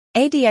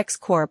ADX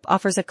Corp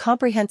offers a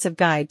comprehensive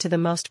guide to the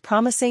most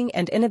promising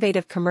and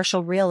innovative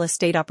commercial real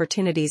estate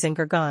opportunities in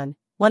Gurgaon,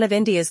 one of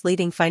India's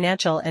leading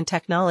financial and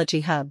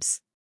technology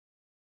hubs.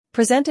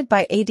 Presented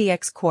by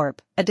ADX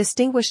Corp, a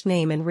distinguished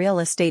name in real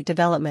estate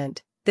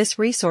development, this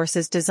resource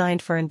is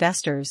designed for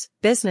investors,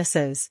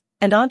 businesses,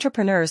 and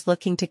entrepreneurs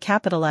looking to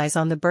capitalize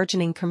on the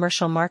burgeoning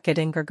commercial market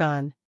in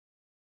Gurgaon.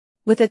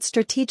 With its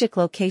strategic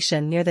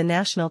location near the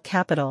national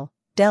capital,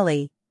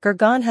 Delhi,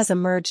 Gurgaon has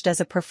emerged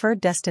as a preferred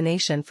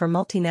destination for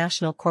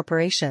multinational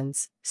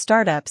corporations,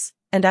 startups,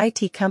 and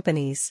IT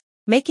companies,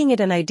 making it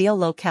an ideal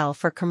locale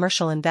for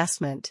commercial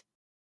investment.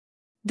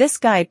 This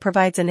guide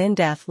provides an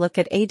in-depth look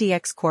at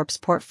ADX Corp's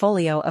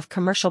portfolio of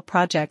commercial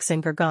projects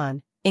in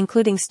Gurgaon,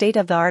 including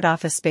state-of-the-art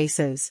office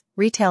spaces,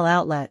 retail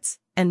outlets,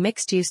 and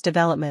mixed-use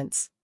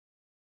developments.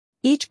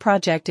 Each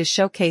project is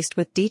showcased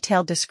with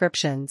detailed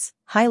descriptions,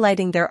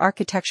 highlighting their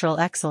architectural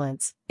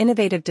excellence,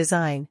 innovative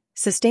design,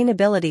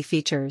 sustainability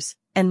features,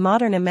 and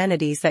modern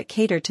amenities that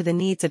cater to the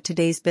needs of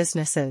today's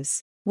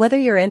businesses. Whether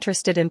you're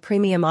interested in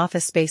premium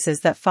office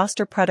spaces that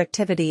foster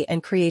productivity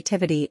and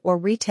creativity or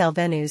retail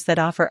venues that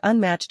offer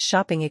unmatched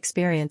shopping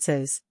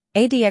experiences,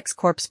 ADX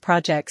Corp's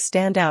projects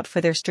stand out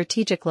for their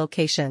strategic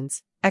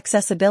locations,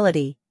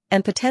 accessibility,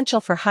 and potential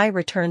for high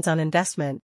returns on investment.